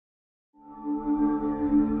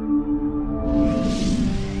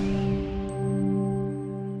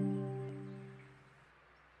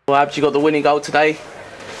Well, Abs, you got the winning goal today.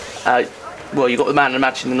 Well, you got the man of the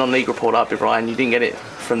match in the non-league report up with Ryan. You didn't get it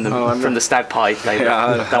from the Stag Pie today.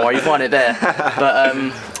 Yeah, don't worry, you find it there. But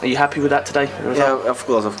are you happy with that today? Yeah, of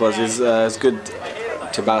course. It's good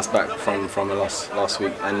to bounce back from a loss last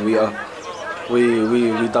week, and we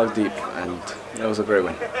dug deep, and it was a great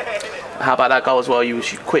win. How about that goal as well? You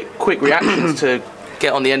quick reactions to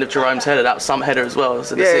get on the end of Jerome's header. That was some header as well.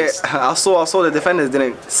 As an assist. I saw the defenders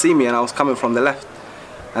didn't see me, and I was coming from the left,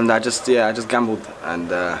 and I just gambled and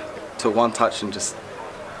took one touch and just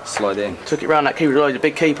slid in. Took it round that keeper. He's a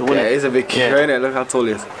big keeper, wasn't it? Yeah, he's a big keeper, isn't it? Look how tall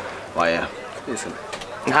he is. But yeah, listen.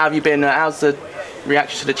 And how have you been? How's the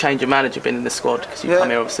reaction to the change of manager been in the squad? Because you come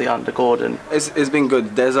here obviously under Gordon. It's been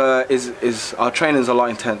good. Our training's a lot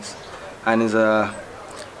intense, and is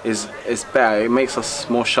better. It makes us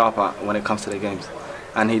more sharper when it comes to the games,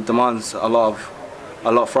 and he demands a lot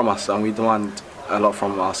from us, and we demand a lot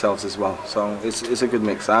from ourselves as well. So it's a good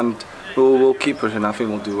mix, and we'll keep pushing. I think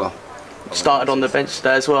we'll do well. Started on the bench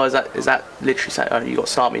today as well. Is that literally saying, you got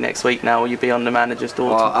to start me next week now? Will you be on the manager's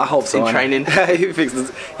door? Well, I hope so. In training. he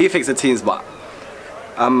picks the teams, but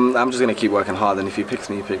I'm just gonna keep working hard. And if he picks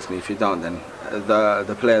me, he picks me. If you don't, then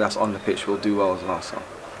the player that's on the pitch will do well as well. So.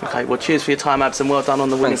 Okay. Well, cheers for your time, Abs, and well done on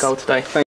the winning goal today.